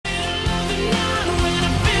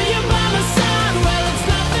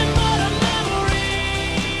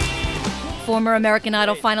Former American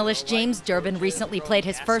Idol finalist James Durbin recently played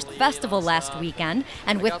his first festival last weekend,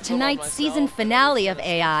 and with tonight's season finale of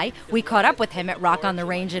AI, we caught up with him at Rock on the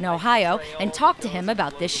Range in Ohio and talked to him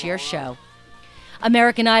about this year's show.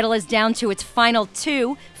 American Idol is down to its final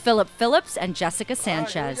two, Philip Phillips and Jessica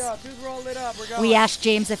Sanchez. We asked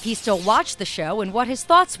James if he still watched the show and what his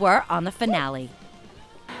thoughts were on the finale.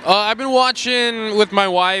 I've been watching with my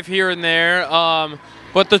wife here and there,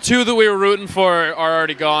 but the two that we were rooting for are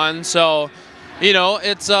already gone. So, you know,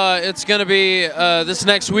 it's going to be this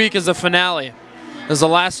next week is the finale, is the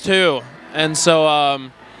last two, and so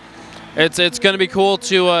it's going to be cool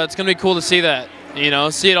to see that, you know,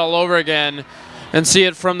 see it all over again, and see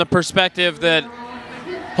it from the perspective that,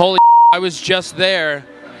 holy, I was just there,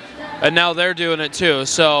 and now they're doing it too.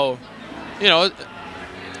 So, you know,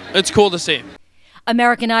 it's cool to see.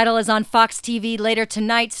 American Idol is on Fox TV later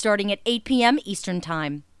tonight starting at 8 p.m. Eastern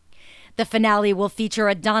Time. The finale will feature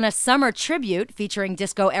a Donna Summer tribute featuring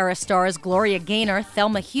disco-era stars Gloria Gaynor,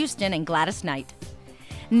 Thelma Houston, and Gladys Knight.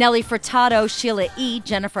 Nelly Furtado, Sheila E.,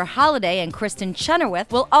 Jennifer Holliday, and Kristen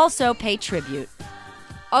Chenoweth will also pay tribute.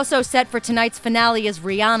 Also set for tonight's finale is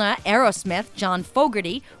Rihanna, Aerosmith, John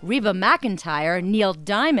Fogerty, Reba McEntire, Neil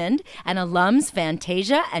Diamond, and alums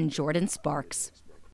Fantasia and Jordan Sparks.